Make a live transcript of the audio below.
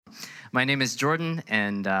My name is Jordan,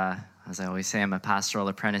 and as I always say, I'm a pastoral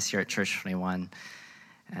apprentice here at Church 21.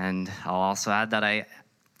 And I'll also add that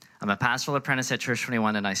I'm a pastoral apprentice at Church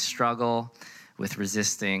 21, and I struggle with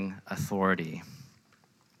resisting authority.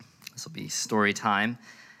 This will be story time.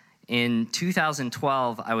 In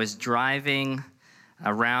 2012, I was driving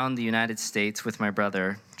around the United States with my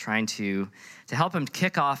brother, trying to help him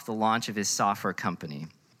kick off the launch of his software company.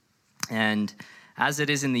 And as it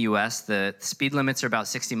is in the U.S., the speed limits are about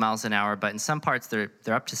 60 miles an hour, but in some parts they're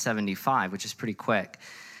up to 75, which is pretty quick.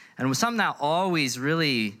 And something that always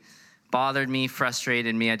really bothered me,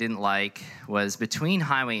 frustrated me, I didn't like, was between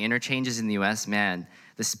highway interchanges in the U.S., man,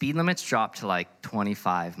 the speed limits dropped to like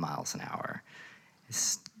 25 miles an hour.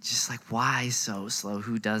 It's just like, why so slow?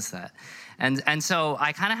 Who does that? And so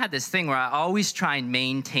I kind of had this thing where I always try and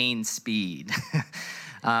maintain speed.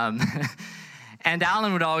 And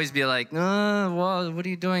Alan would always be like, well, what are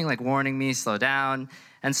you doing? Like warning me, slow down.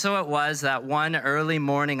 And so it was that one early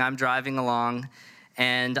morning I'm driving along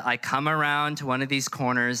and I come around to one of these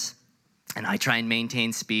corners and I try and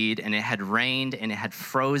maintain speed, and it had rained and it had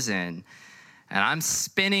frozen and I'm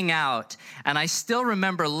spinning out. And I still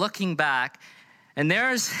remember looking back, and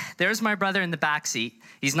there's my brother in the back seat.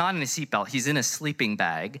 He's not in a seatbelt, he's in a sleeping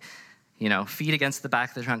bag, feet against the back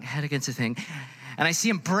of the trunk, head against the thing. And I see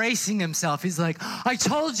him bracing himself. He's like, I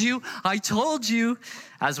told you,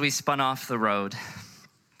 as we spun off the road.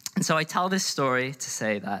 And so I tell this story to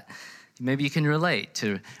say that maybe you can relate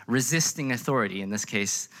to resisting authority, in this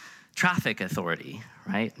case, traffic authority,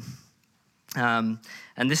 right? And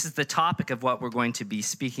this is the topic of what we're going to be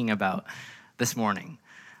speaking about this morning.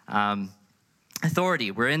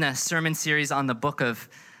 Authority. We're in a sermon series on the book of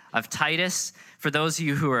Titus. For those of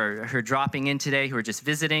you who are dropping in today, who are just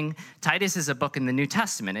visiting, Titus is a book in the New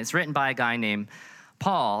Testament. It's written by a guy named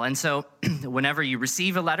Paul. And so whenever you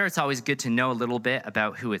receive a letter, it's always good to know a little bit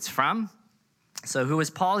about who it's from. So who was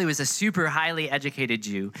Paul? He was a super highly educated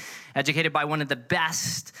Jew, educated by one of the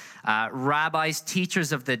best rabbis,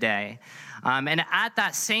 teachers of the day. And at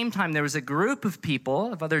that same time, there was a group of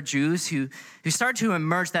people, of other Jews, who started to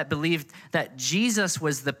emerge that believed that Jesus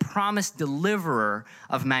was the promised deliverer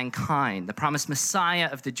of mankind, the promised Messiah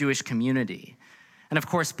of the Jewish community. And of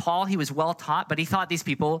course, Paul, he was well taught, but he thought these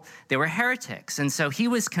people, they were heretics. And so he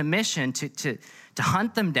was commissioned to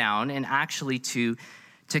hunt them down and actually to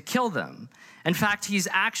kill them. In fact, he's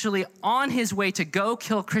actually on his way to go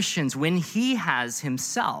kill Christians when he has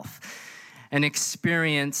himself an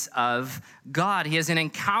experience of God. He has an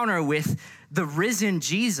encounter with the risen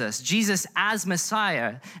Jesus as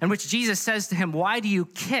Messiah, in which Jesus says to him, why do you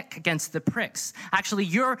kick against the pricks? Actually,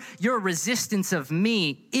 your resistance of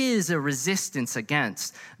me is a resistance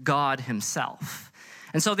against God himself.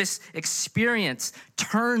 And so this experience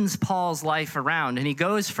turns Paul's life around, and he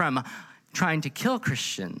goes from trying to kill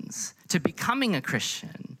Christians to becoming a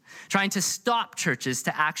Christian, trying to stop churches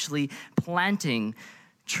to actually planting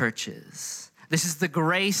churches. This is the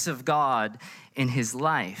grace of God in his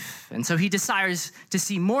life. And so he desires to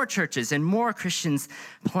see more churches and more Christians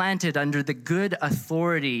planted under the good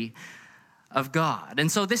authority of God. And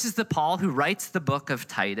so this is the Paul who writes the book of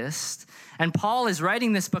Titus. And Paul is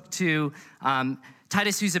writing this book to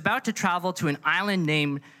Titus, who's about to travel to an island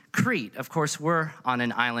named Crete. Of course, we're on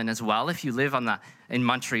an island as well. If you live in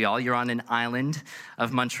Montreal, you're on an island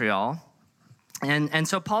of Montreal. And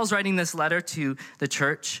so Paul's writing this letter to the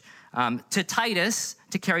church, to Titus,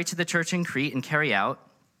 to carry to the church in Crete and carry out.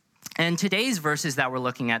 And today's verses that we're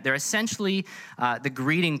looking at, they're essentially the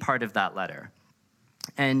greeting part of that letter.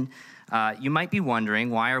 And you might be wondering,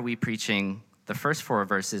 why are we preaching the first 4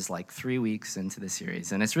 verses like 3 weeks into the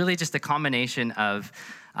series? And it's really just a combination of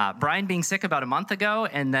Brian being sick about a month ago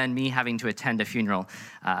and then me having to attend a funeral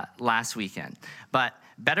last weekend. But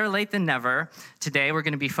better late than never. Today we're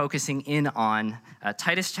going to be focusing in on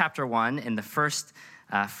Titus chapter 1 in the first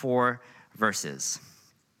 4 verses.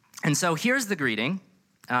 And so here's the greeting.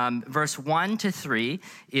 Verse 1 to 3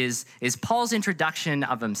 is Paul's introduction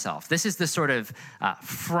of himself. This is the sort of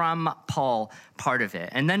from Paul part of it.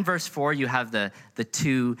 And then verse 4, you have the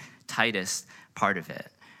to Titus part of it.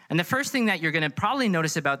 And the first thing that you're going to probably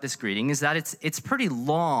notice about this greeting is that it's pretty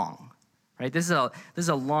long, right? This is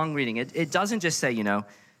a long reading. It doesn't just say,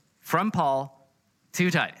 from Paul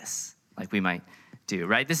to Titus, like we might do,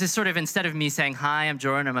 right? This is sort of, instead of me saying, hi, I'm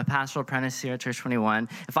Jordan, I'm a pastoral apprentice here at Church 21.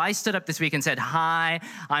 If I stood up this week and said, hi,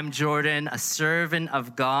 I'm Jordan, a servant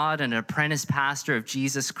of God and an apprentice pastor of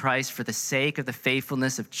Jesus Christ for the sake of the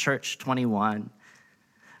faithfulness of Church 21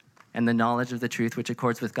 and the knowledge of the truth which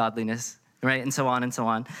accords with godliness, right? And so on and so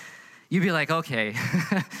on. you'd be like, okay.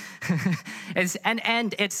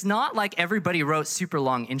 and it's not like everybody wrote super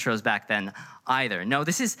long intros back then either. No,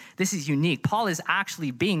 this is unique. Paul is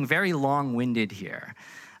actually being very long-winded here.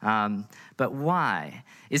 But why?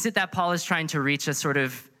 Is it that Paul is trying to reach a sort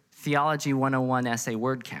of Theology 101 essay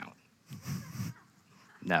word count?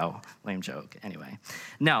 No, lame joke. Anyway,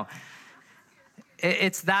 no.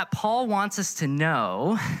 It's that Paul wants us to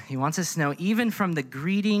know, he wants us to know even from the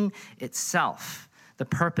greeting itself, the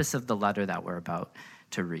purpose of the letter that we're about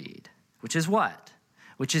to read, which is what?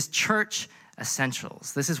 Which is church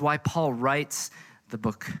essentials. This is why Paul writes the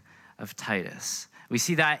book of Titus. We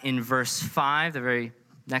see that in verse 5, the very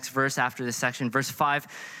next verse after this section. Verse 5,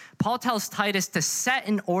 Paul tells Titus to set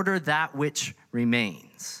in order that which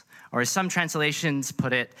remains. Or as some translations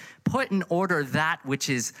put it, put in order that which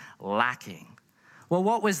is lacking. Well,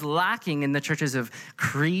 what was lacking in the churches of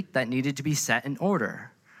Crete that needed to be set in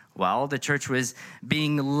order? Well, the church was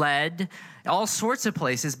being led all sorts of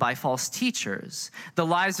places by false teachers. The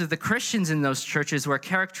lives of the Christians in those churches were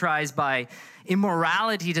characterized by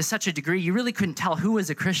immorality to such a degree you really couldn't tell who was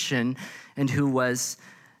a Christian and who was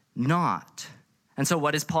not. And so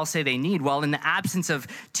what does Paul say they need? Well, in the absence of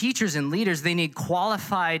teachers and leaders, they need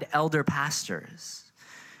qualified elder pastors.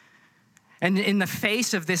 And in the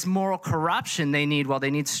face of this moral corruption, they need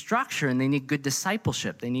structure and they need good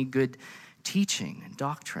discipleship. They need good teaching and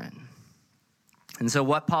doctrine. And so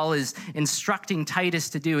what Paul is instructing Titus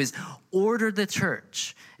to do is order the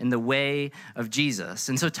church in the way of Jesus.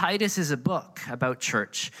 And so Titus is a book about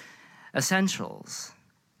church essentials.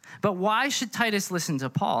 But why should Titus listen to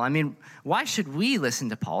Paul? I mean, why should we listen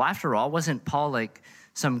to Paul? After all, wasn't Paul like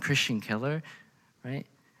some Christian killer, right?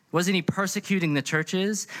 Wasn't he persecuting the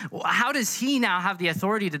churches? How does he now have the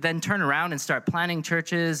authority to then turn around and start planning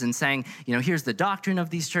churches and saying, here's the doctrine of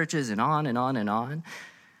these churches and on and on and on?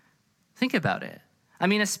 Think about it. I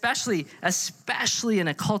mean, especially in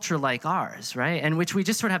a culture like ours, right? In which we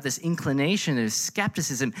just sort of have this inclination of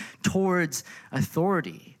skepticism towards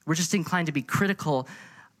authority. We're just inclined to be critical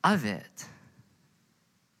of it.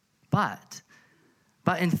 But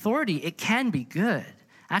in authority, it can be good.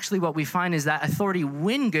 Actually, what we find is that authority,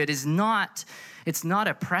 when good, it's not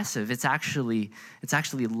oppressive. It's actually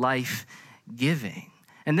life-giving.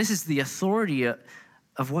 And this is the authority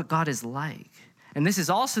of what God is like. And this is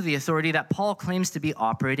also the authority that Paul claims to be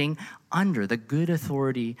operating under, the good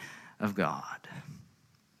authority of God.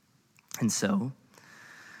 And so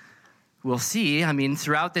we'll see,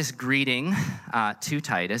 throughout this greeting to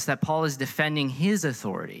Titus, that Paul is defending his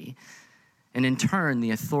authority and in turn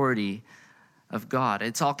the authority of God.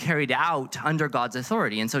 It's all carried out under God's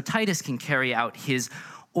authority. And so Titus can carry out his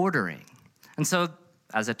ordering. And so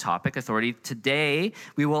as a topic, authority, today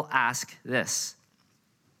we will ask this.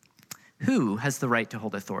 Who has the right to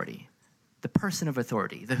hold authority? The person of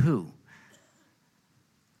authority, the who.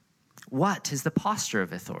 What is the posture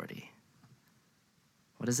of authority?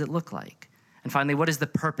 What does it look like? And finally, what is the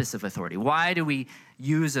purpose of authority? Why do we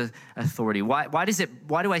use authority? Why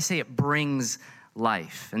do I say it brings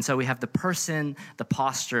life? And so we have the person, the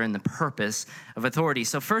posture, and the purpose of authority.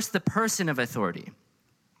 So first, the person of authority.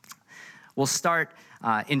 We'll start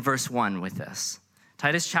in verse 1 with this.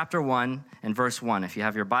 Titus chapter 1 and verse 1. If you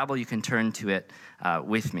have your Bible, you can turn to it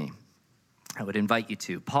with me. I would invite you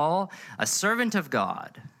to. Paul, a servant of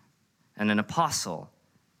God and an apostle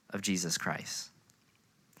of Jesus Christ.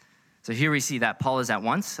 So here we see that Paul is at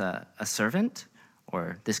once a servant,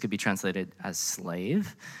 or this could be translated as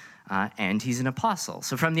slave, and he's an apostle.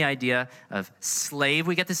 So from the idea of slave,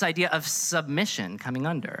 we get this idea of submission coming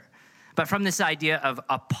under. But from this idea of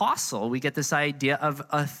apostle, we get this idea of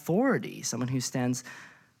authority, someone who stands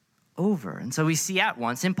over. And so we see at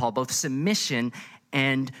once in Paul both submission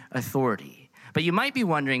and authority. But you might be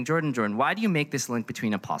wondering, Jordan, why do you make this link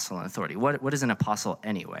between apostle and authority? What is an apostle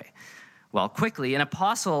anyway? Well, quickly, an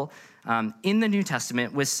apostle in the New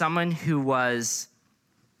Testament was someone who was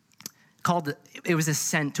it was a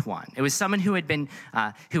sent one. It was someone who had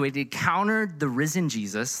encountered the risen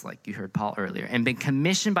Jesus, like you heard Paul earlier, and been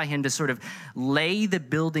commissioned by him to sort of lay the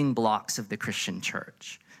building blocks of the Christian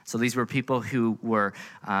church. So these were people who were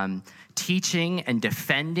teaching and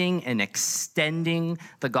defending and extending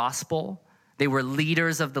the gospel. They were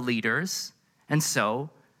leaders of the leaders, and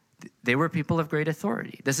so they were people of great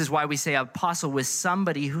authority. This is why we say an apostle was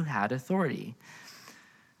somebody who had authority.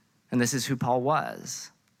 And this is who Paul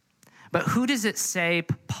was. But who does it say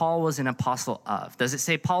Paul was an apostle of? Does it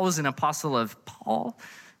say Paul was an apostle of Paul?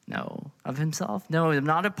 No. Of himself? No,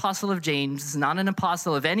 not an apostle of James, not an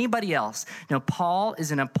apostle of anybody else. No, Paul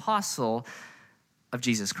is an apostle of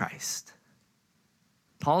Jesus Christ.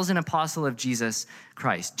 Paul's an apostle of Jesus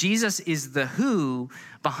Christ. Jesus is the who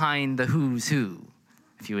behind the who's who,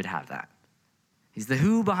 if you would have that. He's the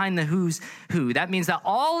who behind the who's who. That means that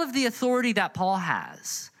all of the authority that Paul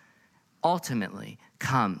has ultimately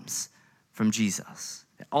comes from Jesus.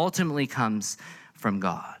 It ultimately comes from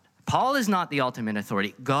God. Paul is not the ultimate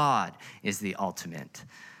authority. God is the ultimate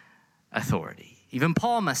authority. Even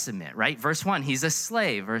Paul must submit, right? Verse 1, he's a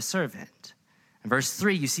slave or a servant. In verse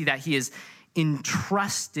 3, you see that he is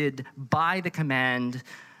entrusted by the command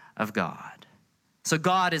of God. So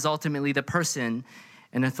God is ultimately the person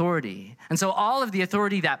in authority. And so all of the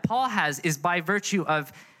authority that Paul has is by virtue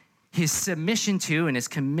of his submission to and his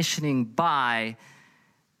commissioning by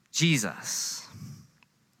Jesus.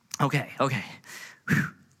 Okay.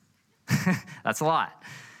 That's a lot.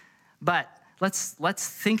 But let's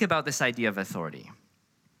think about this idea of authority.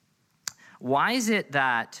 Why is it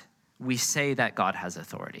that we say that God has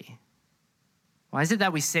authority? Why is it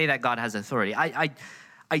that we say that God has authority?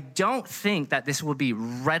 I don't think that this will be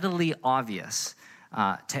readily obvious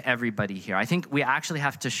to everybody here. I think we actually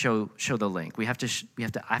have to show the link. I have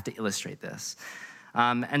to illustrate this.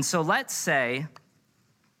 And so let's say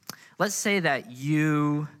that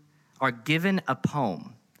you are given a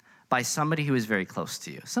poem by somebody who is very close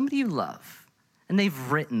to you, somebody you love, and they've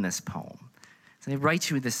written this poem. So they write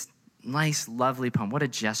you this nice, lovely poem. What a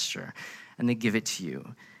gesture. And they give it to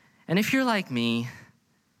you. And if you're like me,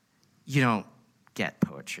 you don't get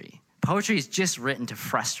poetry. Poetry is just written to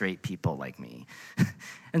frustrate people like me.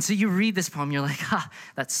 And so you read this poem, you're like,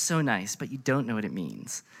 that's so nice, but you don't know what it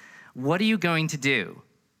means. What are you going to do?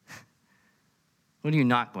 What are you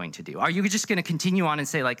not going to do? Are you just going to continue on and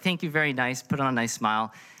say, like, thank you, very nice, put on a nice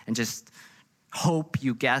smile, and just hope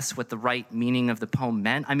you guess what the right meaning of the poem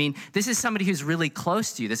meant? I mean, this is somebody who's really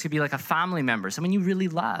close to you. This could be like a family member, someone you really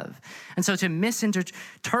love. And so to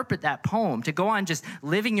misinterpret that poem, to go on just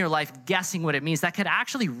living your life guessing what it means, that could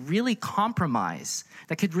actually really compromise,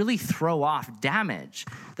 that could really throw off, damage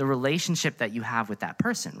the relationship that you have with that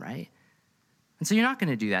person, right? And so you're not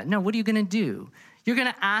going to do that. No, what are you going to do? You're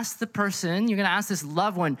going to ask the person, you're going to ask this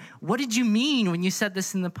loved one, what did you mean when you said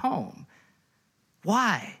this in the poem?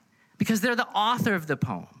 Why? Because they're the author of the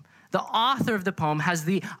poem. The author of the poem has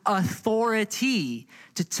the authority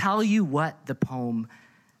to tell you what the poem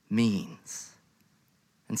means.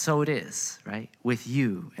 And so it is, right, with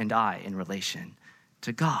you and I in relation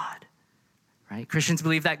to God, right? Christians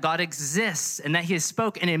believe that God exists and that he has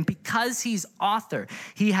spoken, and because he's author,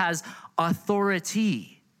 he has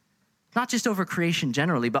authority, not just over creation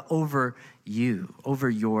generally, but over you, over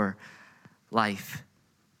your life.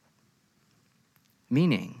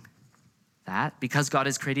 Meaning that because God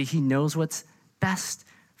is created, he knows what's best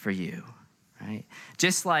for you, right?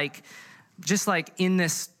 Just like in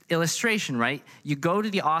this illustration, right? You go to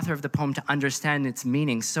the author of the poem to understand its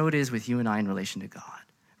meaning. So it is with you and I in relation to God,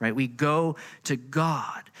 right? We go to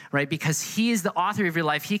God, right? Because he is the author of your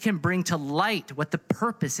life. He can bring to light what the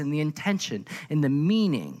purpose and the intention and the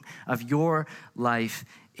meaning of your life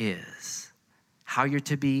is, how you're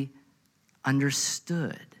to be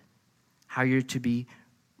understood, how you're to be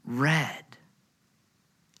read.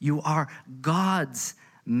 You are God's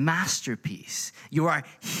masterpiece. You are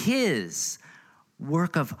his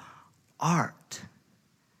work of art.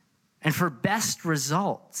 And for best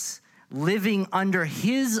results, living under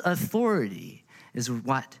his authority is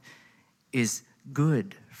what is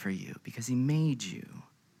good for you because he made you.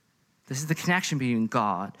 This is the connection between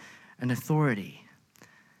God and authority.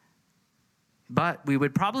 But we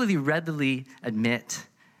would probably readily admit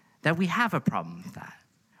that we have a problem with that.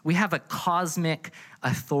 We have a cosmic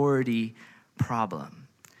authority problem.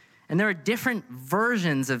 And there are different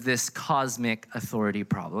versions of this cosmic authority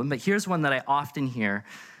problem, but here's one that I often hear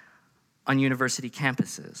on university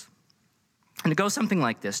campuses. And it goes something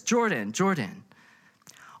like this. Jordan,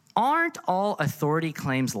 aren't all authority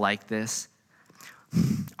claims like this?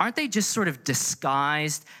 Aren't they just sort of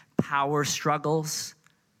disguised power struggles?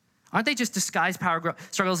 Aren't they just disguised power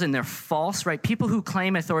struggles and they're false, right? People who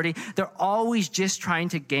claim authority, they're always just trying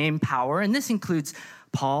to gain power. And this includes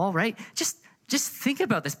Paul, right? Just think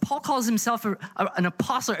about this. Paul calls himself an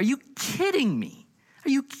apostle. Are you kidding me? Are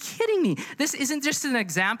you kidding me? This isn't just an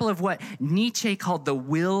example of what Nietzsche called the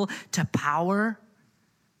will to power,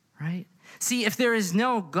 right? See, if there is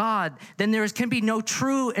no God, then there can be no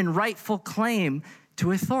true and rightful claim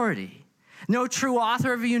to authority. No true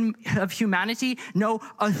author of humanity, no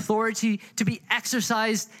authority to be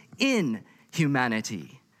exercised in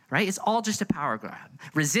humanity, right? It's all just a power grab.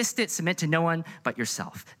 Resist it, submit to no one but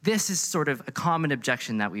yourself. This is sort of a common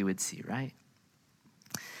objection that we would see, right?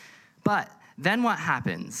 But then what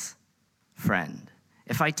happens, friend,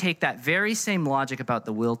 if I take that very same logic about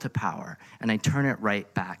the will to power and I turn it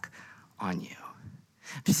right back on you.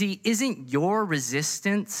 You see, isn't your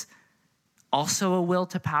resistance also a will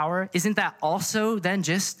to power? Isn't that also then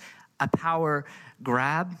just a power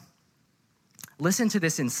grab? Listen to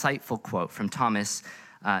this insightful quote from Thomas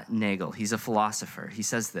Nagel. He's a philosopher. He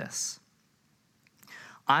says this: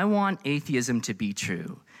 "I want atheism to be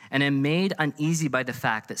true, and am made uneasy by the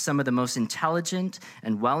fact that some of the most intelligent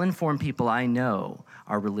and well-informed people I know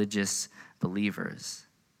are religious believers.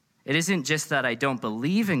 It isn't just that I don't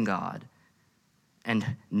believe in God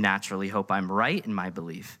and naturally hope I'm right in my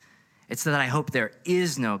belief. It's that I hope there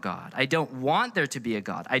is no God. I don't want there to be a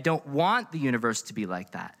God. I don't want the universe to be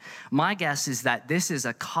like that. My guess is that this is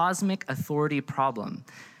a cosmic authority problem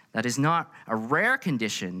that is not a rare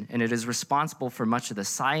condition, and it is responsible for much of the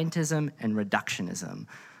scientism and reductionism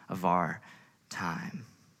of our time."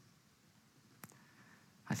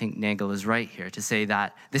 I think Nagel is right here to say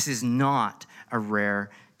that this is not a rare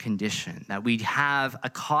condition, that we have a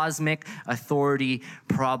cosmic authority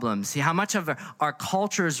problem. See, how much of our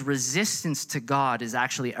culture's resistance to God is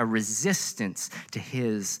actually a resistance to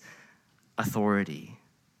his authority.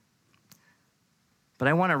 But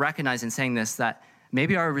I want to recognize in saying this that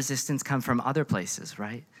maybe our resistance comes from other places,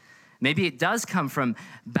 right? Maybe it does come from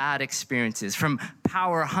bad experiences, from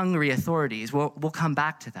power-hungry authorities. We'll come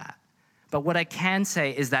back to that. But what I can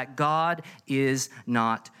say is that God is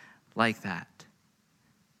not like that.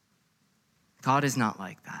 God is not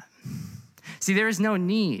like that. See, there is no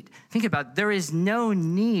need. Think about it. There is no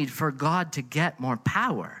need for God to get more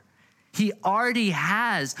power. He already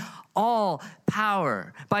has all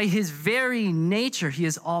power. By his very nature, he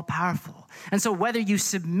is all powerful. And so whether you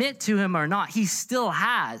submit to him or not, he still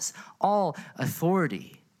has all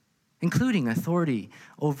authority, including authority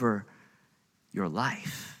over your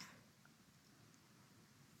life.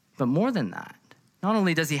 But more than that, not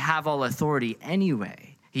only does he have all authority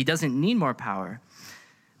anyway, he doesn't need more power,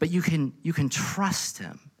 but you can trust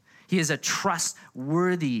him. He is a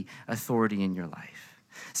trustworthy authority in your life.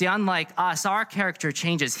 See, unlike us, our character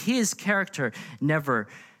changes. His character never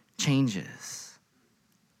changes.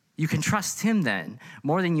 You can trust him then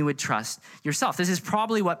more than you would trust yourself. This is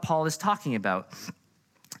probably what Paul is talking about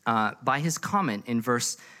by his comment in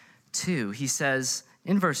verse 2. He says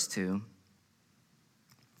in verse 2,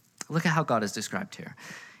 look at how God is described here.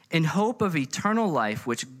 "In hope of eternal life,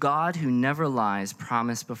 which God who never lies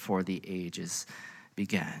promised before the ages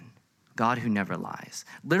began." God who never lies.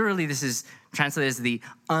 Literally, this is translated as the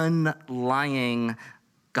unlying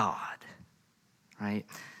God, right?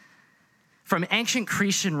 From ancient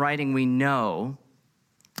Cretan writing, we know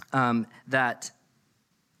that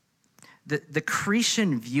the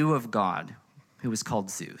Cretan view of God, who was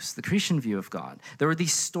called Zeus, the Cretan view of God, there were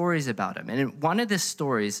these stories about him. And one of the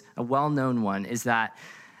stories, a well-known one, is that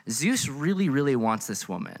Zeus really, really wants this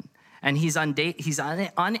woman. And he's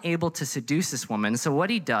unable to seduce this woman. So what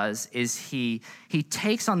he does is he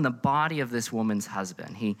takes on the body of this woman's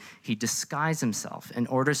husband. He disguises himself in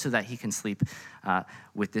order so that he can sleep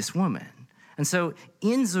with this woman. And so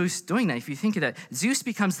in Zeus doing that, if you think of that, Zeus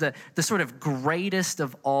becomes the sort of greatest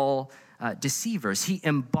of all deceivers. He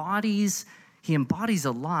embodies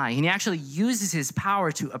a lie, and he actually uses his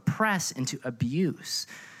power to oppress and to abuse.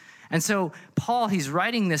 And so Paul, he's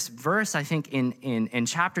writing this verse, I think, in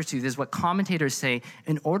chapter 2. This is what commentators say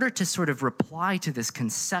in order to sort of reply to this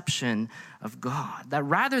conception of God. That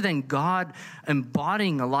rather than God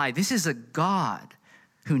embodying a lie, this is a God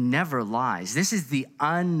who never lies. This is the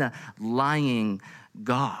unlying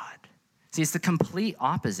God. See, it's the complete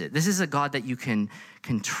opposite. This is a God that you can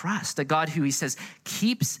trust, a God who, he says,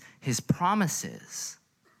 keeps his promises.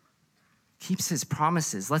 Keeps his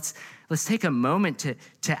promises. Let's take a moment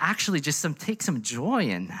to actually just take some joy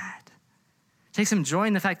in that. Take some joy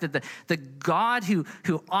in the fact that the God who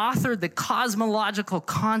authored the cosmological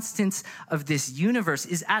constants of this universe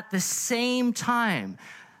is at the same time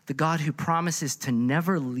the God who promises to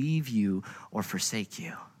never leave you or forsake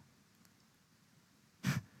you.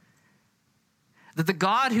 That the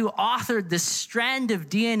God who authored the strand of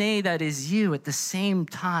DNA that is you at the same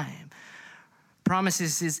time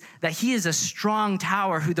promises is that he is a strong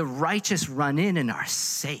tower who the righteous run in and are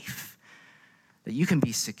safe. That you can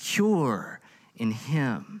be secure in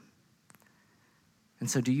him.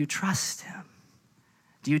 And so do you trust him?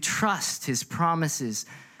 Do you trust his promises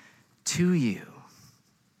to you?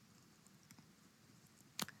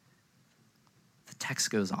 The text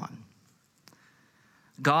goes on.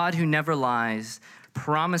 God who never lies,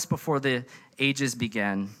 promised before the ages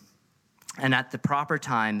began, and at the proper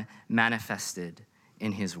time manifested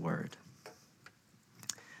in his word.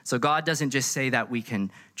 So God doesn't just say that we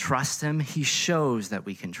can trust him, he shows that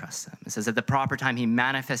we can trust him. It says at the proper time he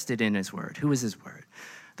manifested in his word. Who is his word?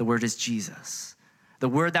 The word is Jesus. The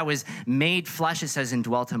word that was made flesh, it says, and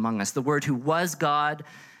dwelt among us. The word who was God,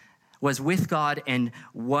 was with God, and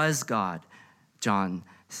was God, John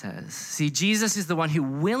says. See, Jesus is the one who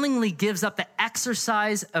willingly gives up the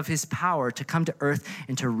exercise of his power to come to earth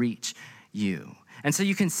and to reach you. And so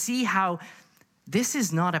you can see how this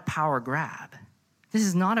is not a power grab. This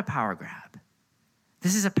is not a power grab.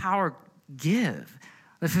 This is a power give.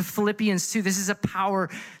 Philippians 2, this is a power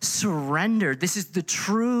surrender. This is the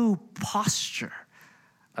true posture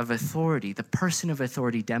of authority. The person of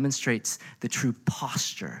authority demonstrates the true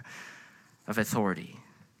posture of authority,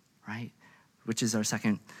 right? Which is our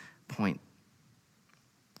second point,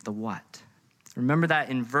 the what. Remember that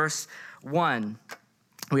in verse 1,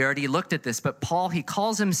 we already looked at this, but Paul, he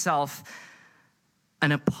calls himself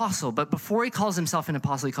an apostle, but before he calls himself an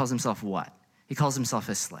apostle, he calls himself what? He calls himself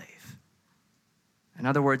a slave. In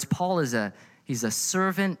other words, Paul he's a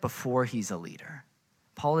servant before he's a leader.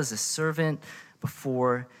 Paul is a servant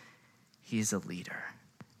before he's a leader.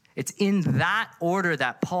 It's in that order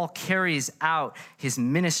that Paul carries out his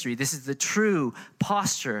ministry. This is the true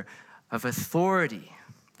posture of authority.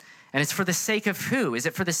 And it's for the sake of who? Is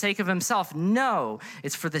it for the sake of himself? No,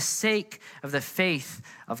 it's for the sake of the faith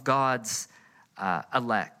of God's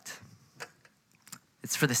elect.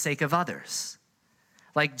 It's for the sake of others.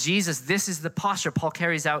 Like Jesus, this is the posture Paul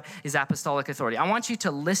carries out his apostolic authority. I want you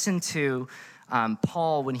to listen to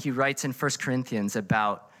Paul when he writes in 1 Corinthians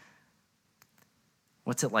about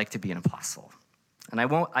what's it like to be an apostle. And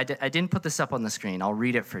I didn't put this up on the screen. I'll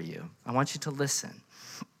read it for you. I want you to listen.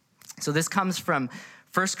 So this comes from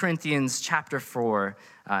 1 Corinthians chapter 4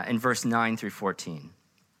 in verse 9 through 14.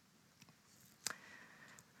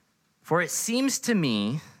 For it seems to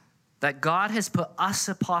me that God has put us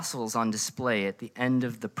apostles on display at the end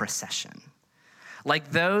of the procession.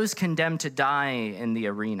 Like those condemned to die in the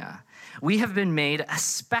arena, we have been made a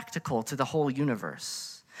spectacle to the whole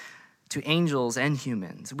universe, to angels and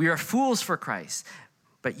humans. We are fools for Christ,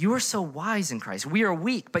 but you are so wise in Christ. We are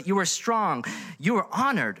weak, but you are strong. You are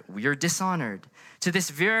honored, we are dishonored. To this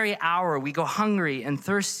very hour, we go hungry and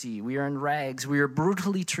thirsty. We are in rags. We are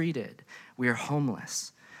brutally treated. We are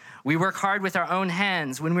homeless. We work hard with our own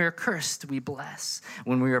hands. When we are cursed, we bless.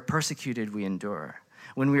 When we are persecuted, we endure.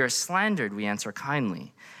 When we are slandered, we answer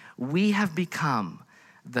kindly. We have become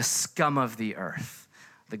the scum of the earth,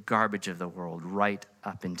 the garbage of the world, right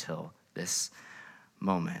up until this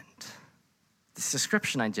moment. This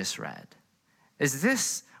description I just read, is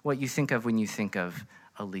this what you think of when you think of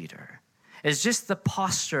a leader? Is just the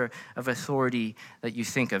posture of authority that you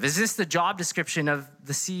think of? Is this the job description of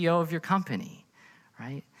the CEO of your company,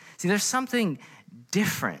 right? See, there's something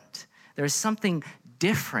different. There's something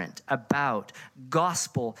different about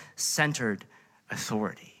gospel-centered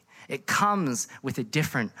authority. It comes with a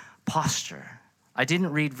different posture. I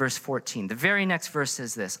didn't read verse 14. The very next verse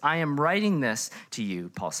says this: I am writing this to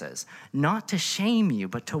you, Paul says, not to shame you,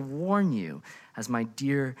 but to warn you as my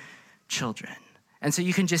dear children. And so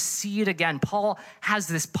you can just see it again. Paul has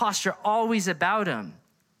this posture always about him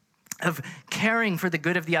of caring for the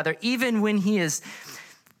good of the other, even when he is,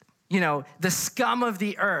 the scum of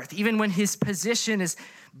the earth, even when his position is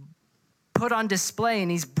put on display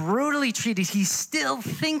and he's brutally treated, he's still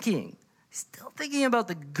thinking about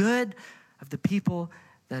the good of the people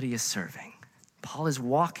that he is serving. Paul is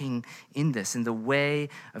walking in the way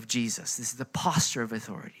of Jesus. This is the posture of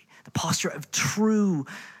authority, the posture of true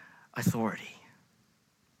authority.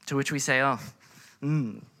 To which we say,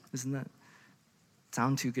 doesn't that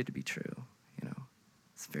sound too good to be true?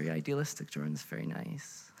 It's very idealistic, Jordan. It's very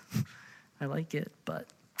nice. I like it, but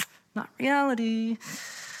not reality,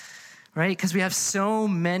 right? Because we have so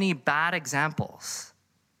many bad examples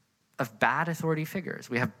of bad authority figures.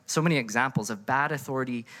 We have so many examples of bad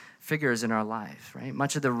authority figures in our life, right?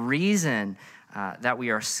 Much of the reason that we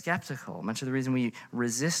are skeptical, much of the reason we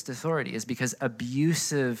resist authority is because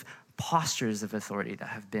abusive postures of authority that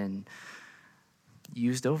have been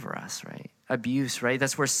used over us, right? Abuse, right?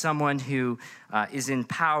 That's where someone who is in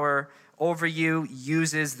power over you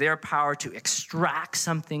uses their power to extract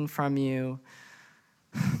something from you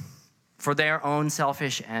for their own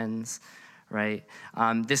selfish ends, right?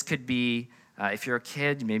 This could be, if you're a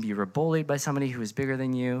kid, maybe you were bullied by somebody who was bigger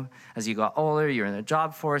than you. As you got older, you're in the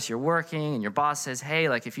job force, you're working, and your boss says, hey,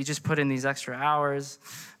 if you just put in these extra hours,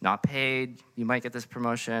 not paid, you might get this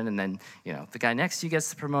promotion. And then, the guy next to you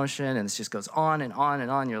gets the promotion, and this just goes on and on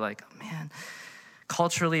and on. You're like, oh, man,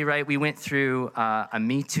 culturally, right, we went through a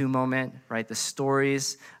Me Too moment, right? The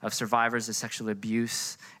stories of survivors of sexual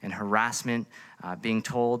abuse and harassment being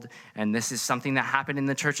told. And this is something that happened in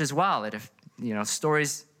the church as well.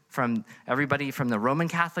 Stories from everybody from the Roman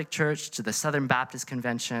Catholic Church to the Southern Baptist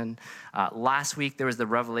Convention. Last week, there was the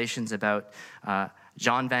revelations about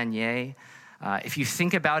Jean Vanier. If you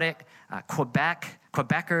think about it,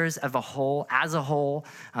 Quebecers as a whole,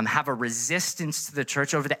 have a resistance to the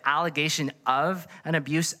church over the allegation of an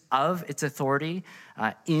abuse of its authority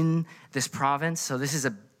in this province. So this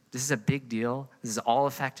is a big deal. This has all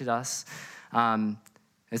affected us.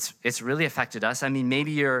 It's really affected us. I mean,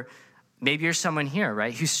 maybe you're someone here,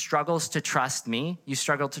 right, who struggles to trust me. You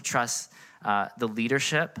struggle to trust the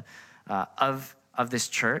leadership of this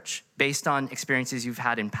church based on experiences you've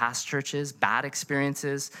had in past churches, bad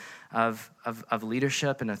experiences of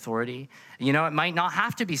leadership and authority. It might not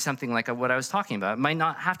have to be something like what I was talking about. It might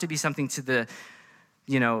not have to be something to the,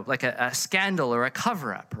 like a scandal or a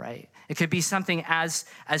cover-up, right? It could be something as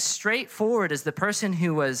straightforward as the person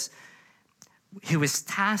who was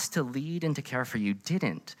tasked to lead and to care for you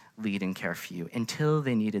didn't lead and care for you until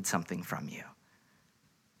they needed something from you,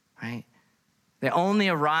 right? They only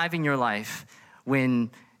arrive in your life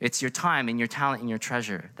when it's your time and your talent and your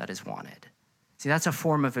treasure that is wanted. See, that's a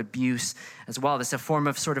form of abuse as well. That's a form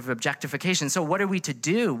of sort of objectification. So what are we to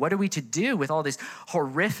do? What are we to do with all these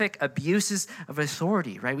horrific abuses of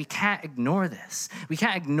authority, right? We can't ignore this. We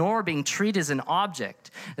can't ignore being treated as an object.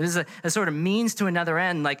 It is a sort of means to another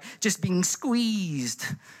end, like just being squeezed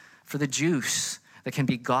for the juice that can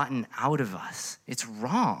be gotten out of us. It's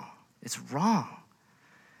wrong. It's wrong.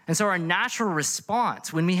 And so our natural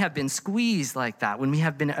response when we have been squeezed like that, when we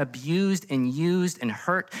have been abused and used and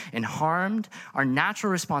hurt and harmed, our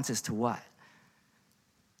natural response is to what?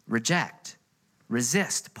 Reject,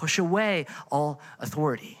 resist, push away all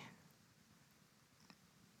authority.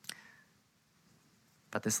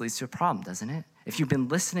 But this leads to a problem, doesn't it? If you've been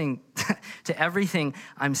listening to everything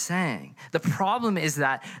I'm saying, the problem is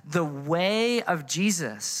that the way of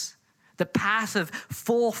Jesus, the path of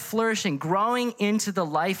full flourishing, growing into the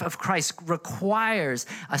life of Christ, requires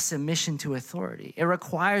a submission to authority. It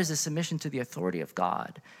requires a submission to the authority of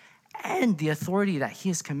God and the authority that he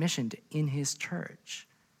has commissioned in his church.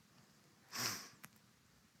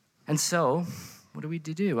 And so, what are we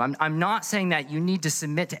to do? I'm not saying that you need to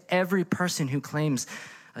submit to every person who claims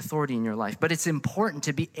authority in your life, but it's important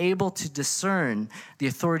to be able to discern the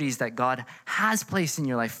authorities that God has placed in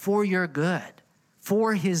your life for your good,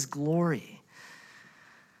 for his glory.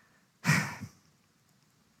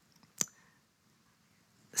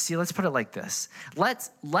 See, let's put it like this.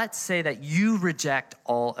 Let's say that you reject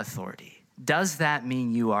all authority. Does that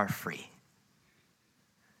mean you are free?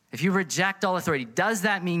 If you reject all authority, does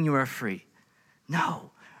that mean you are free?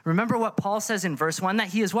 No. Remember what Paul says in verse 1, that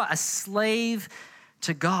he is what? A slave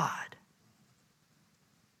to God.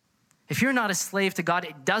 If you're not a slave to God,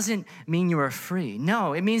 it doesn't mean you are free.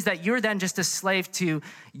 No, it means that you're then just a slave to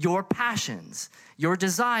your passions, your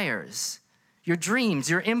desires, your dreams,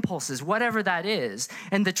 your impulses, whatever that is.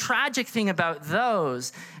 And the tragic thing about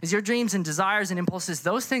those is your dreams and desires and impulses,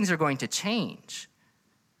 those things are going to change.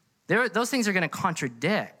 Those things are going to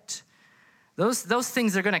contradict. Those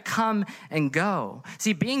things are going to come and go.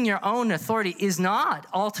 See, being your own authority is not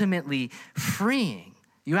ultimately freeing.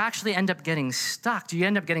 You actually end up getting stuck. You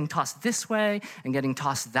end up getting tossed this way and getting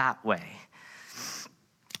tossed that way,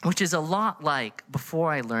 which is a lot like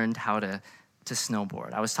before I learned how to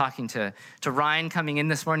snowboard. I was talking to Ryan coming in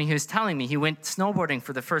this morning. He was telling me he went snowboarding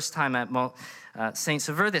for the first time at Saint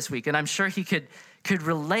Sever this week, and I'm sure he could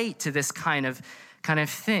relate to this kind of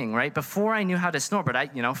thing, right? Before I knew how to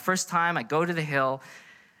snowboard, first time I go to the hill,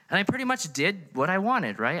 and I pretty much did what I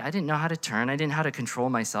wanted, right? I didn't know how to turn. I didn't know how to control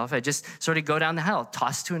myself. I just sort of go down the hill,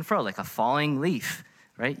 toss to and fro like a falling leaf,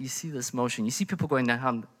 right? You see this motion. You see people going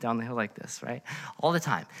down the hill like this, right? All the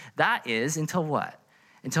time. That is until what?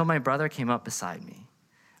 Until my brother came up beside me,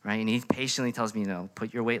 right? And he patiently tells me,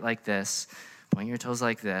 put your weight like this, point your toes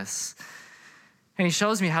like this. And he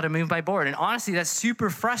shows me how to move my board. And honestly, that's super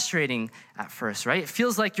frustrating at first, right? It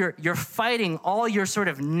feels like you're fighting all your sort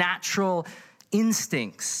of natural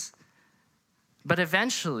instincts. But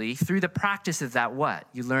eventually, through the practice of that, what?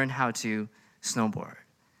 You learn how to snowboard.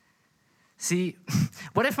 See,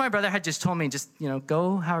 what if my brother had just told me,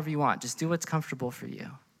 go however you want. Just do what's comfortable for you.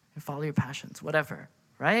 And follow your passions, whatever,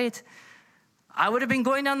 right? I would have been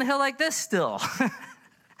going down the hill like this still.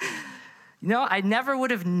 I never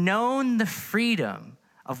would have known the freedom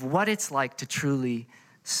of what it's like to truly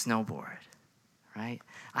snowboard, right?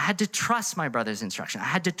 I had to trust my brother's instruction. I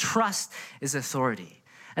had to trust his authority.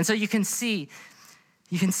 And so you can see,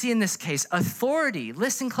 you can see in this case, authority,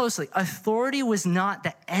 listen closely, authority was not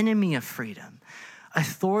the enemy of freedom.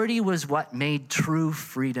 Authority was what made true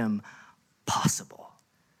freedom possible.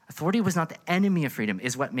 Authority was not the enemy of freedom,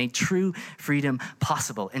 is what made true freedom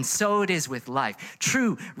possible. And so it is with life.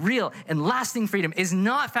 True, real, and lasting freedom is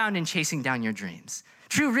not found in chasing down your dreams.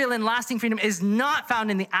 True, real, and lasting freedom is not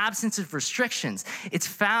found in the absence of restrictions. It's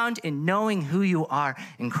found in knowing who you are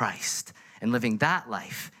in Christ and living that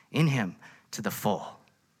life in him to the full.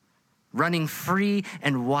 Running free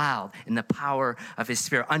and wild in the power of his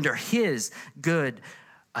Spirit under his good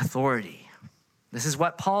authority. This is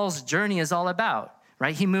what Paul's journey is all about,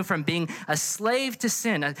 right? He moved from being a slave to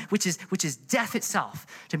sin, which is death itself,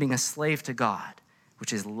 to being a slave to God,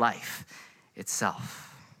 which is life itself.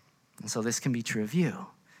 And so this can be true of you.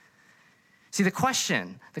 See, the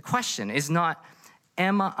question is not,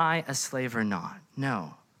 am I a slave or not?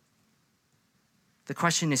 No. The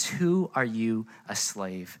question is, who are you a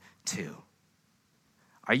slave to?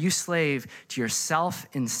 Are you slave to yourself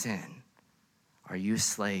in sin? Are you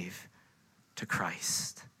slave to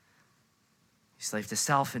Christ? Are you slave to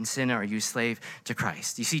self in sin, or are you slave to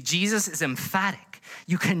Christ? You see, Jesus is emphatic.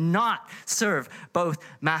 You cannot serve both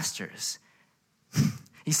masters.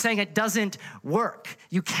 He's saying it doesn't work.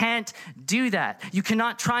 You can't do that. You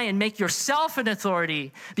cannot try and make yourself an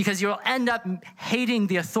authority, because you'll end up hating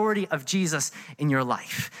the authority of Jesus in your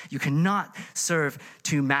life. You cannot serve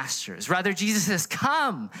two masters. Rather, Jesus says,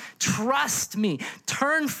 come, trust me,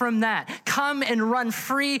 turn from that. Come and run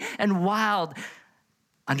free and wild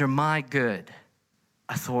under my good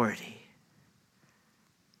authority.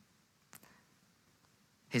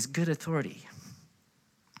 His good authority.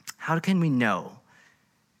 How can we know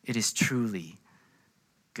it is truly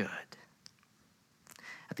good?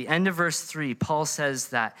 At the end of verse 3, Paul says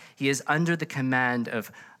that he is under the command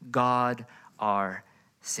of God, our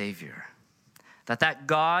Savior. That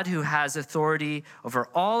God who has authority over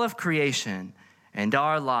all of creation and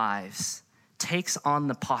our lives takes on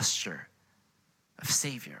the posture of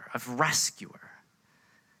Savior, of rescuer.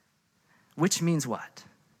 Which means what?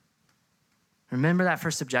 Remember that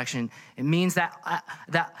first objection. It means that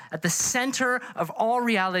at the center of all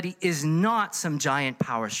reality is not some giant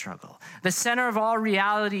power struggle. The center of all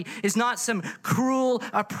reality is not some cruel,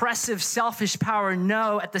 oppressive, selfish power.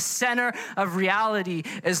 No, at the center of reality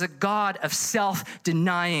is a God of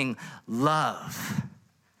self-denying love.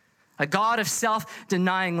 A God of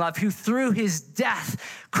self-denying love who through his death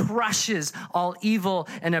crushes all evil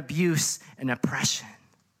and abuse and oppression.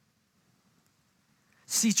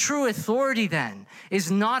 See, true authority then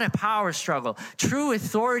is not a power struggle. True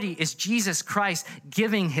authority is Jesus Christ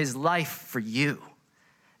giving his life for you.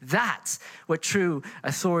 That's what true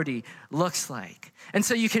authority looks like. And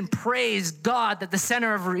so you can praise God that the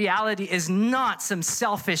center of reality is not some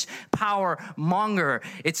selfish power monger.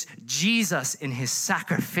 It's Jesus in his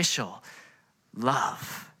sacrificial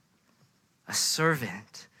love. A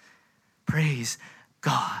servant. Praise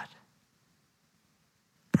God.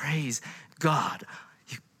 Praise God.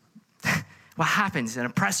 What happens? An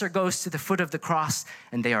oppressor goes to the foot of the cross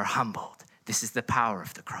and they are humbled. This is the power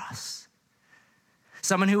of the cross.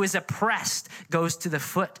 Someone who is oppressed goes to the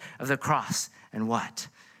foot of the cross and what?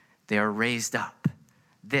 They are raised up.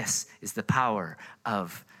 This is the power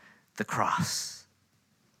of the cross.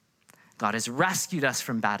 God has rescued us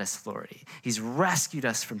from bad authority. He's rescued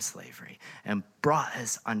us from slavery and brought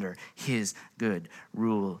us under his good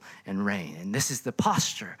rule and reign. And this is the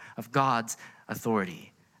posture of God's authority.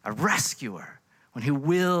 A rescuer, one who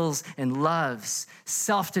wills and loves,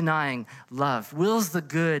 self-denying love, wills the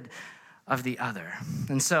good of the other.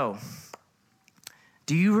 And so,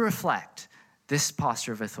 do you reflect this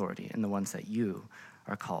posture of authority in the ones that you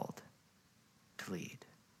are called to lead?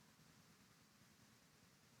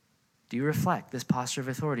 Do you reflect this posture of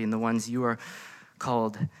authority in the ones you are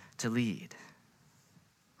called to lead?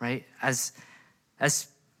 Right? As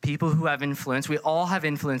people who have influence, we all have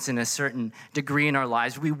influence in a certain degree in our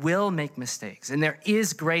lives. We will make mistakes, and there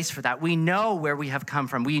is grace for that. We know where we have come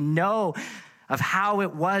from. We know of how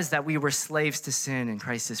it was that we were slaves to sin, and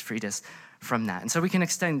Christ has freed us from that. And so we can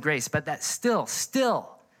extend grace, but that still,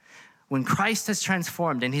 when Christ has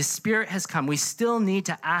transformed and his Spirit has come, we still need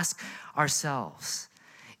to ask ourselves,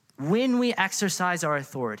 when we exercise our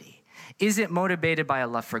authority, is it motivated by a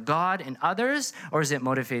love for God and others, or is it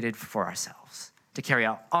motivated for ourselves? To carry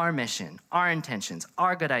out our mission, our intentions,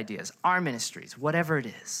 our good ideas, our ministries, whatever it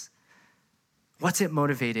is. What's it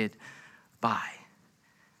motivated by?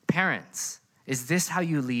 Parents, is this how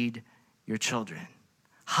you lead your children?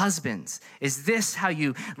 Husbands, is this how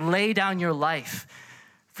you lay down your life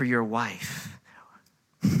for your wife?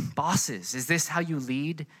 Bosses, is this how you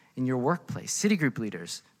lead in your workplace? City group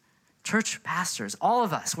leaders, church pastors, all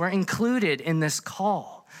of us, we're included in this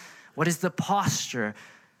call. What is the posture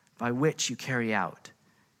by which you carry out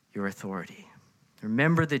your authority?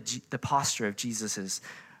 Remember the posture of Jesus'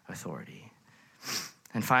 authority.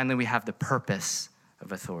 And finally, we have the purpose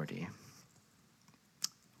of authority.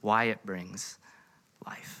 Why it brings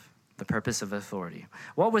life. The purpose of authority.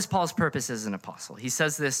 What was Paul's purpose as an apostle? He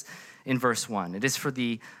says this in verse 1. It is for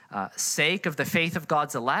the sake of the faith of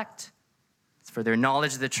God's elect. It's for their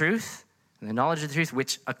knowledge of the truth, and the knowledge of the truth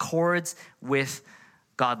which accords with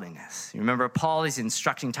godliness. You remember Paul is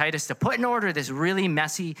instructing Titus to put in order this really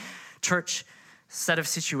messy church set of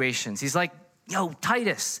situations. He's like, yo,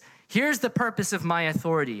 Titus, here's the purpose of my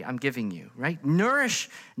authority I'm giving you, right? Nourish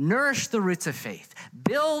the roots of faith.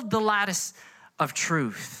 Build the lattice of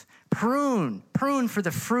truth. Prune for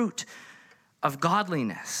the fruit of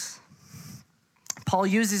godliness. Paul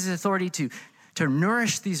uses his authority to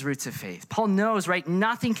nourish these roots of faith. Paul knows, right,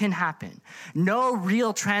 nothing can happen. No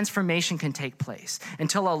real transformation can take place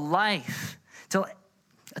until a life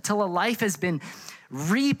has been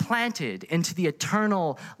replanted into the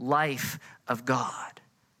eternal life of God.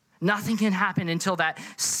 Nothing can happen until that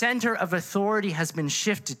center of authority has been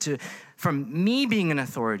shifted from me being an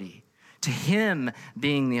authority to him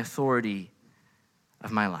being the authority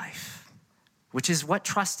of my life, which is what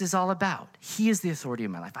trust is all about. He is the authority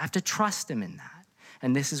of my life. I have to trust him in that.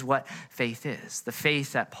 And this is what faith is. The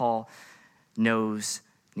faith that Paul knows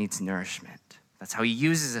needs nourishment. That's how he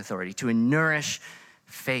uses authority, to nourish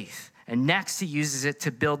faith. And next, he uses it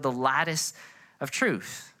to build the lattice of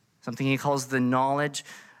truth, something he calls the knowledge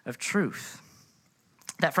of truth.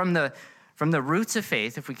 That from the roots of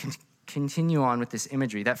faith, if we can continue on with this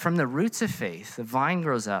imagery, that from the roots of faith, the vine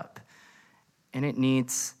grows up and it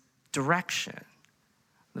needs direction.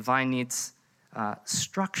 The vine needs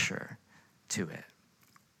structure to it.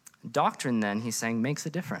 Doctrine, then, he's saying, makes a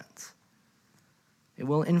difference. It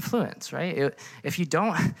will influence, right? If you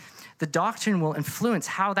don't, the doctrine will influence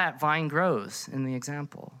how that vine grows in the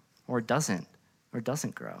example, or doesn't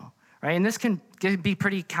grow. Right? And this can be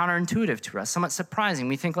pretty counterintuitive to us, somewhat surprising.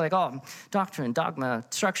 We think like, oh, doctrine, dogma,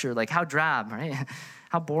 structure, like how drab, right?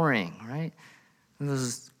 How boring, right?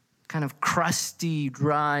 Those kind of crusty,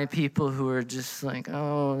 dry people who are just like,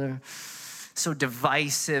 oh, they're so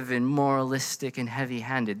divisive and moralistic and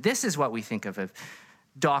heavy-handed. This is what we think of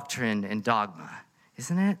doctrine and dogma,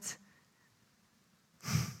 isn't it?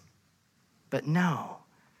 But no.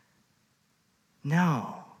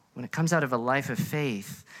 When it comes out of a life of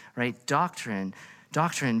faith, right, doctrine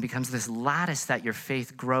becomes this lattice that your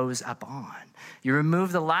faith grows up on. You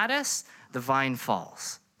remove the lattice, the vine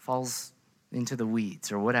falls into the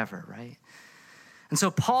weeds or whatever, right? And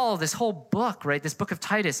so Paul, this whole book, right, this book of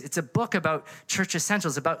Titus, it's a book about church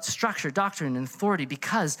essentials, about structure, doctrine, and authority,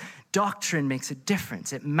 because doctrine makes a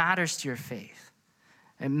difference. It matters to your faith.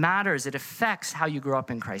 It matters. It affects how you grow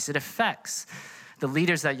up in Christ. It affects the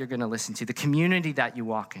leaders that you're going to listen to, the community that you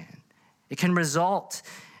walk in. It can result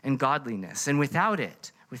in godliness. And without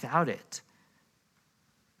it,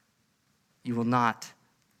 you will not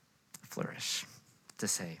flourish, to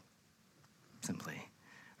say simply,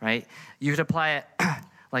 right? You could apply it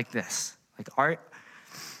like this. Like,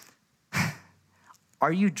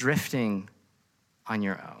 are you drifting on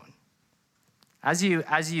your own? As you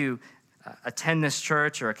attend this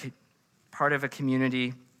church or part of a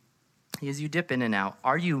community, as you dip in and out,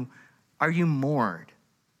 are you moored?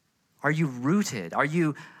 Are you rooted? Are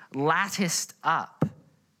you latticed up?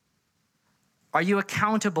 Are you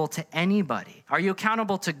accountable to anybody? Are you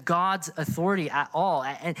accountable to God's authority at all,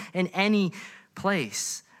 in any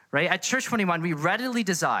place, right? At Church 21, we readily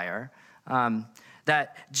desire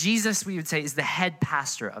that Jesus, we would say, is the head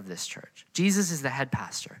pastor of this church. Jesus is the head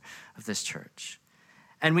pastor of this church.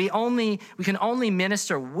 And we can only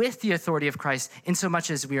minister with the authority of Christ in so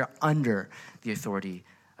much as we are under the authority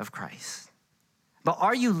of Christ. But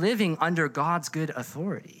are you living under God's good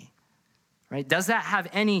authority? Right? Does that have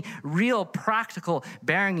any real practical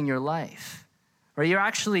bearing in your life? Or you're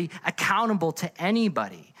actually accountable to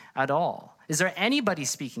anybody at all? Is there anybody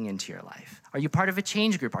speaking into your life? Are you part of a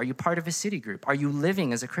change group? Are you part of a city group? Are you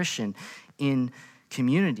living as a Christian in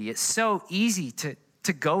community? It's so easy to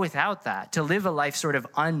go without that, to live a life sort of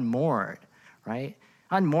unmoored, right?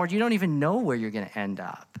 Unmoored, you don't even know where you're going to end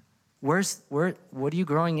up. What are you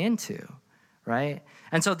growing into, right?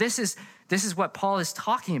 And so this is what Paul is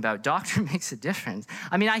talking about. Doctrine makes a difference.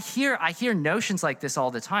 I mean, I hear notions like this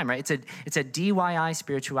all the time, right? It's a DIY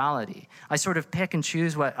spirituality. I sort of pick and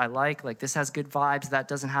choose what I like. Like, this has good vibes, that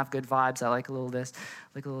doesn't have good vibes. I like a little this, I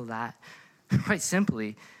like a little that. Quite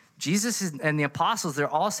simply, And the apostles, they're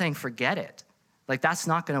all saying, forget it. Like, that's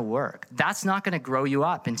not going to work. That's not going to grow you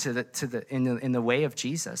up in the way of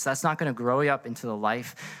Jesus. That's not going to grow you up into the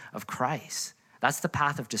life of Christ. That's the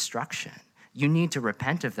path of destruction. You need to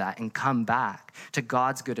repent of that and come back to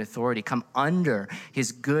God's good authority. Come under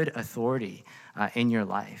his good authority in your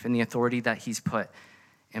life and the authority that he's put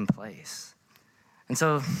in place. And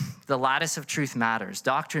so the lattice of truth matters.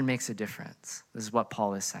 Doctrine makes a difference. This is what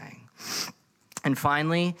Paul is saying. And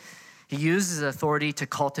finally, he uses authority to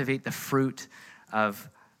cultivate the fruit of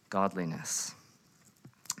godliness.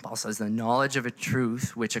 Paul says the knowledge of a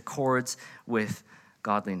truth which accords with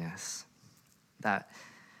godliness. That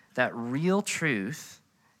real truth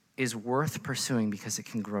is worth pursuing because it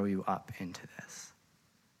can grow you up into this.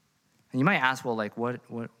 And you might ask, well, like, what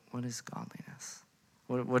is godliness?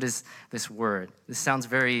 What is this word? This sounds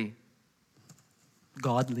very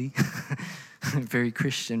godly, very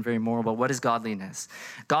Christian, very moral, but what is godliness?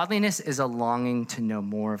 Godliness is a longing to know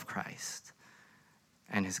more of Christ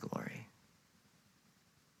and his glory.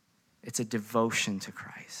 It's a devotion to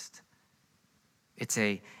Christ. It's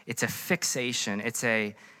a fixation. It's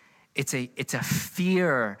a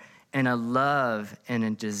fear and a love and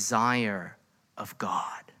a desire of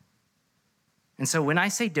God. And so when I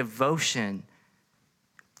say devotion,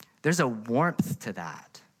 there's a warmth to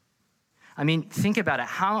that. I mean, think about it.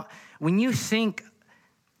 When you think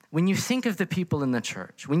of the people in the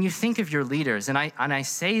church, when you think of your leaders, and I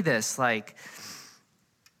say this like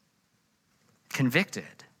convicted,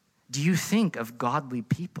 do you think of godly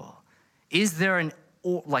people? Is there an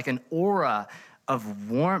aura of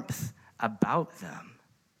warmth about them?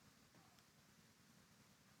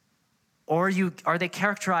 Or are they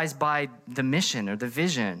characterized by the mission or the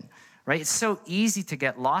vision? Right? It's so easy to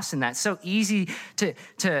get lost in that. It's so easy to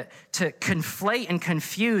conflate and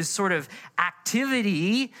confuse sort of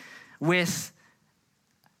activity with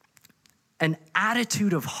an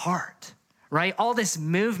attitude of heart, right? All this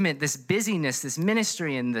movement, this busyness, this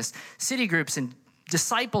ministry, and this city groups and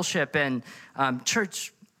discipleship and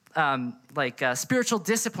church, spiritual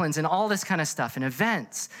disciplines and all this kind of stuff and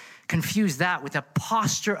events. Confuse that with a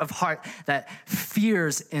posture of heart that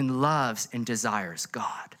fears and loves and desires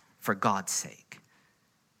God for God's sake.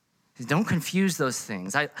 Don't confuse those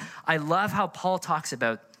things. I love how Paul talks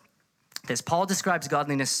about this. Paul describes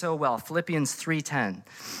godliness so well. Philippians 3:10.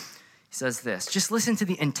 He says this. Just listen to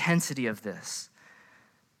the intensity of this.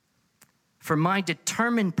 For my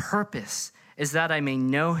determined purpose is that I may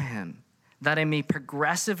know him, that I may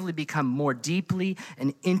progressively become more deeply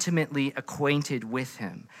and intimately acquainted with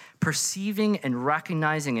him, perceiving and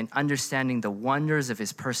recognizing and understanding the wonders of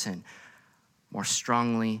his person more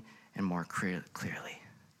strongly and more clearly.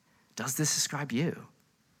 Does this describe you?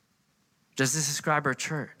 Does this describe our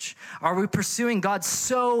church? Are we pursuing God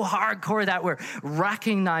so hardcore that we're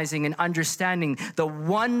recognizing and understanding the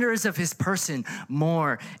wonders of his person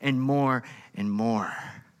more and more and more?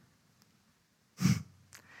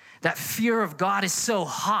 That fear of God is so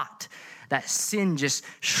hot that sin just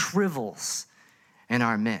shrivels in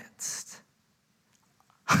our midst.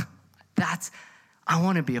 I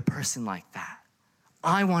want to be a person like that.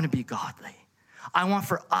 I want to be godly. I want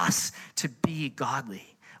for us to be godly.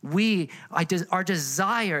 Our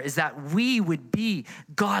desire is that we would be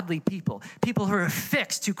godly people who are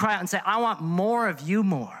fixed, who cry out and say, I want more of you,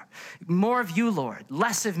 more of you, Lord,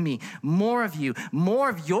 less of me, more of you, more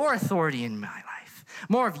of your authority in my life,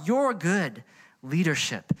 more of your good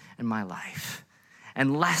leadership in my life,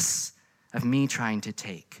 and less of me trying to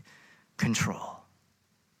take control.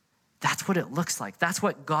 That's what it looks like. That's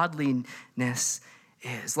what godliness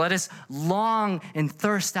is. Let us long and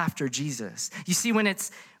thirst after Jesus. You see, when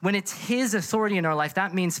it's his authority in our life,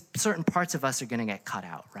 that means certain parts of us are going to get cut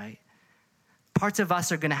out, right? Parts of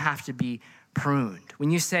us are going to have to be pruned. When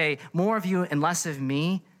you say more of you and less of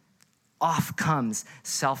me, off comes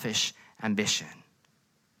selfish ambition,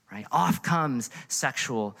 right? Off comes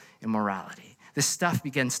sexual immorality. This stuff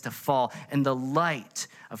begins to fall, and the light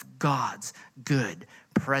of God's good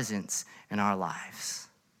presence in our lives.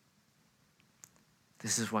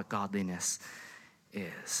 This is what godliness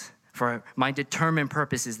is. For my determined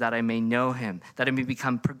purpose is that I may know him, that I may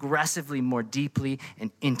become progressively more deeply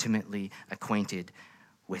and intimately acquainted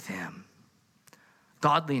with him.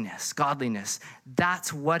 Godliness,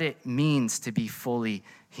 that's what it means to be fully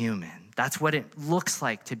human. That's what it looks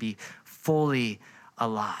like to be fully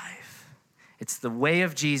alive. It's the way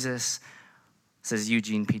of Jesus, says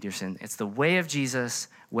Eugene Peterson. It's the way of Jesus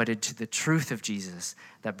wedded to the truth of Jesus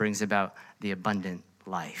that brings about the abundant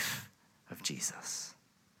life of Jesus.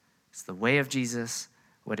 It's the way of Jesus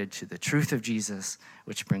wedded to the truth of Jesus,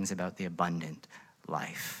 which brings about the abundant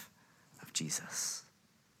life of Jesus.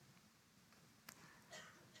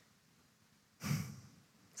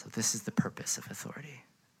 but this is the purpose of authority.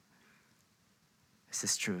 Is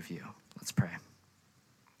this true of you? Let's pray.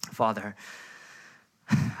 Father,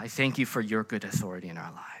 I thank you for your good authority in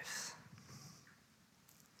our lives.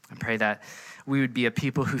 I pray that we would be a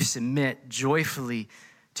people who submit joyfully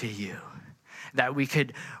to you, that we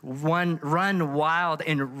could run wild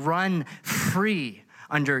and run free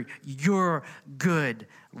under your good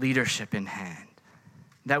leadership in hand.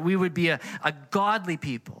 That we would be a godly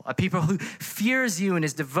people, a people who fears you and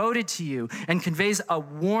is devoted to you and conveys a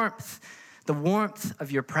warmth, the warmth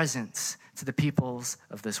of your presence to the peoples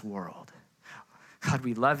of this world. God,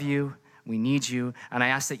 we love you, we need you, and I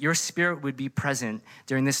ask that your Spirit would be present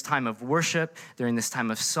during this time of worship, during this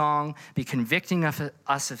time of song, be convicting of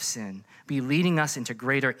us of sin, be leading us into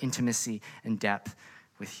greater intimacy and depth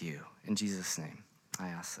with you. In Jesus' name, I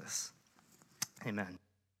ask this. Amen.